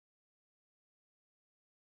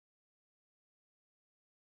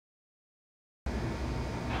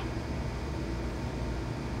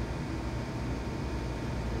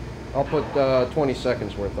I'll put 20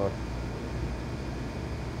 seconds worth on.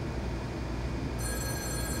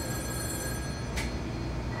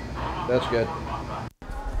 That's good.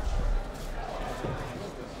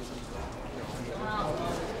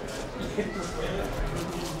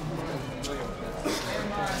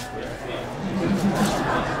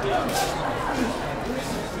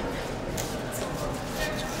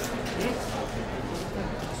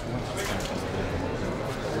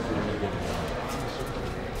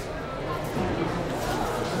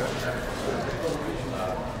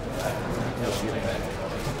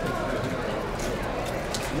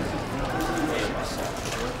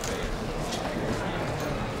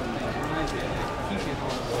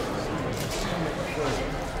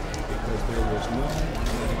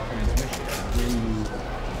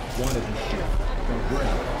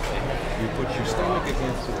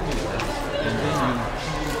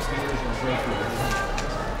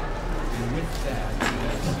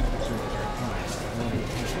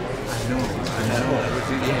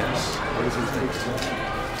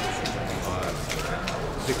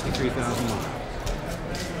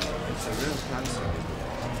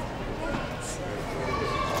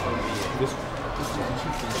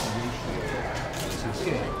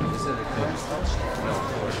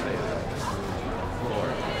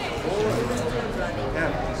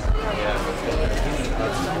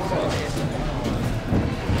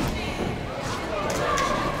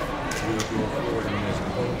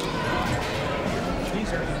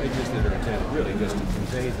 These are images that are intended really just to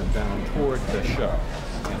convey the bound toward the show.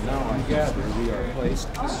 And now I gather we are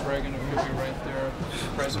placed. This is Reagan, if you'll be right there.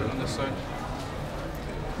 President on this side.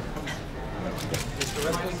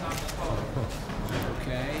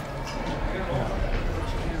 Okay.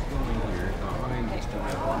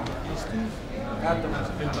 Mr.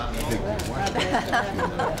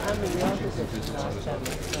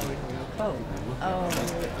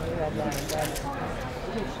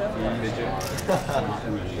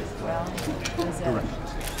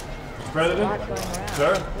 President,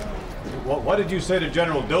 sir, what did you say to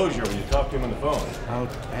General Dozier when you talked to him on the phone? I'll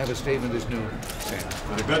have a statement this noon, Sam.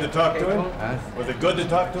 Was it good to talk to him? Huh? Was it good to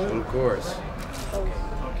talk to him? Well, of course.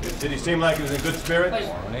 Did he seem like he was in good spirits?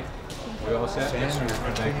 We all set? Sam,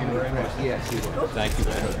 Thank you very much. yes, he will. Thank you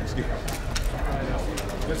very much.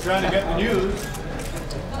 Just trying to get the news.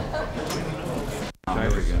 There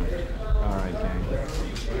we go. All right, gang.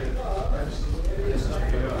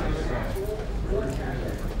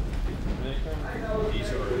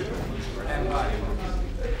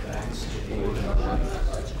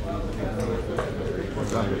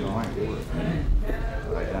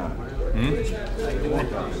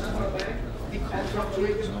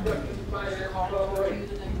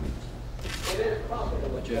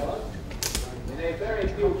 In a very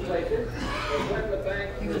few places, when the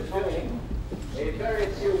bank is doing, a very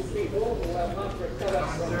few people who have not recovered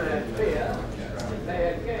from their fear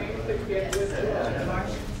may again begin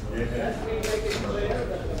withdrawing. Let me make it clear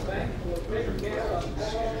that the bank will take care of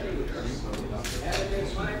all needs. And it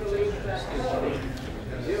is my belief that voting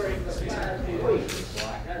during the past week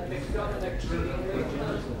has become an extremely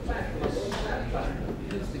fashionable pastime.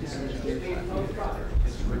 It means no profit.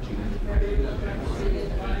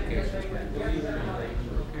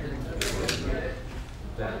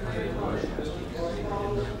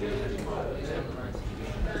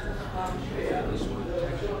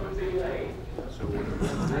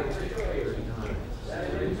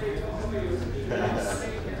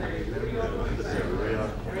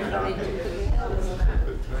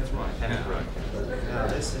 Now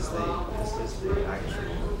this is the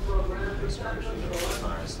actual description of the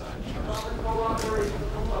fireside chat.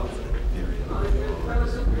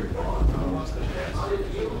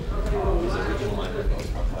 His original line of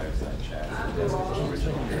fireside chat.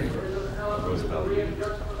 Roosevelt.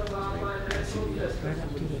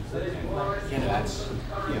 That's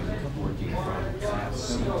him working from that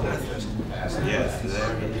seat to just pass. Yes,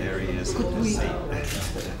 there he is in the seat.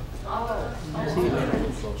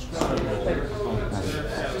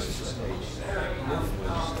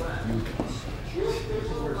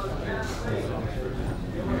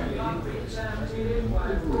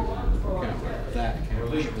 That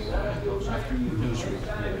after you newsread,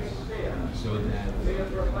 so that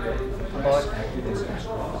acted as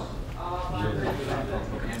extras.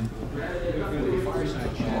 And the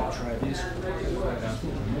fireside chat tried this to find out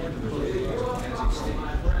more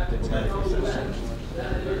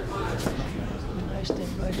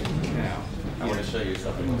now, I want to show you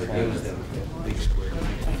something. Big square.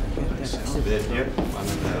 Yep.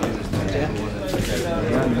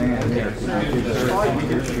 young man here.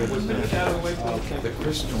 The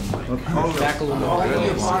crystal mic. Back a little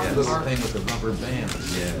bit. The thing with the rubber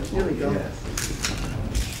bands. Yeah. Here we go.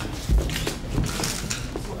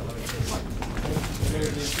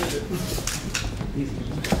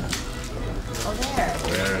 Oh, there.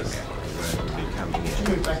 Where would be coming in?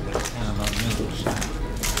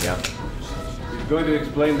 Yep. He's going to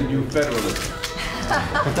explain the new federalism.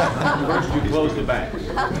 First, you close the banks.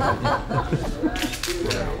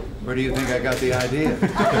 Where do you think I got the idea?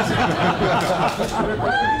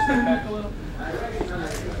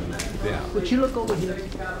 Would you look over here?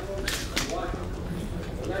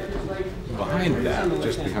 Behind that,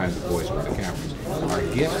 just behind the boys with the cameras, are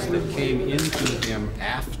gifts that came into him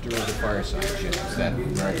after the fireside chats, that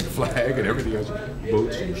American flag and everything else,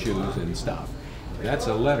 boots and shoes and stuff. That's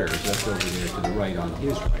a letter just over there to the right on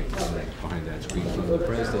his right, behind that screen, from the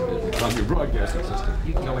president of the Columbia Broadcasting System,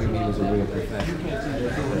 telling him he was a real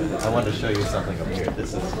professional. I wanted to show you something up here.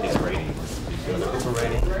 This is his rating. Approval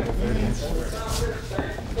rating.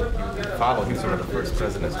 He was one of the first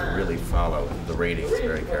presidents to really follow the ratings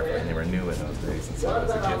very carefully, and they were new in those days. And so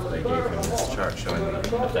as a gift, they gave him this chart showing the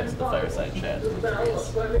effects of the fireside chat for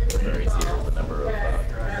various years, the number of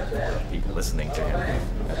people listening to him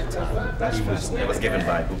at the time. It was given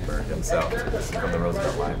by Hooper himself from the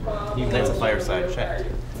Roosevelt Library. And it's a fireside chat.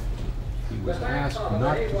 He was asked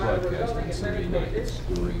not to broadcast on Sunday nights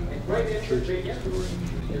during private churches during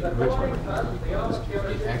the Reagan because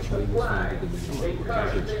it actually was found in the minority where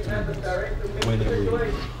average attendance whenever he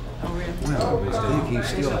Well, I think he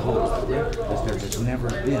still holds the record, because there has never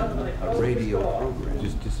been a radio program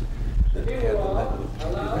that had the level of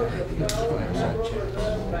popularity of the fireside chat.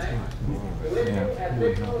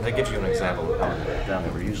 That gives you an example of how they were done.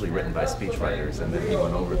 They were usually written by speechwriters, and then he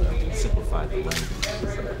went over them and simplified the language.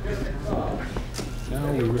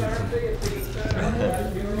 Now we really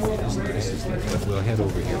we'll head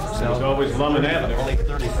over here. It's always lumming at them. Only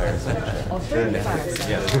 30 fireside chats. Oh, 30 fireside.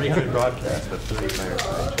 Yeah, 3 good broadcasts, but 30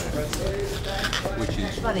 fireside chats. Which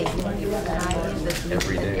is Funny, you have an idea that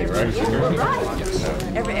Every day, every right? year, right?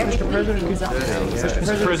 Every week comes up.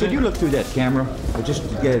 Mr. President, could you look through that camera? Or just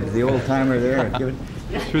get the old timer there and give it.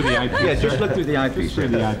 Through the eyepiece. Yeah, just look through the eyepiece. Through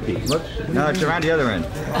the eyepiece. Look. No, it's around the other end.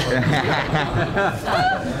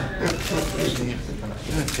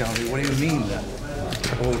 Tell me, what do you mean that?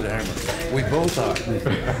 Old armor. We both are.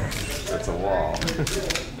 It's a wall.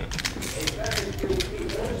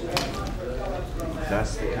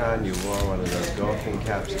 That's the kind you wore one of those golfing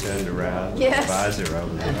caps turned around. Yes. Visor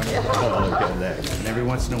over there. And every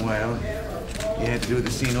once in a while, you had to do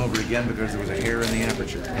the scene over again because there was a hair in the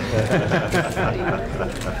aperture.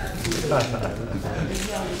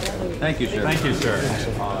 Thank you, sir. Thank you, sir.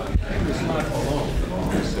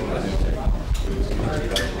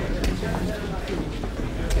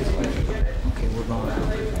 Okay, we're going.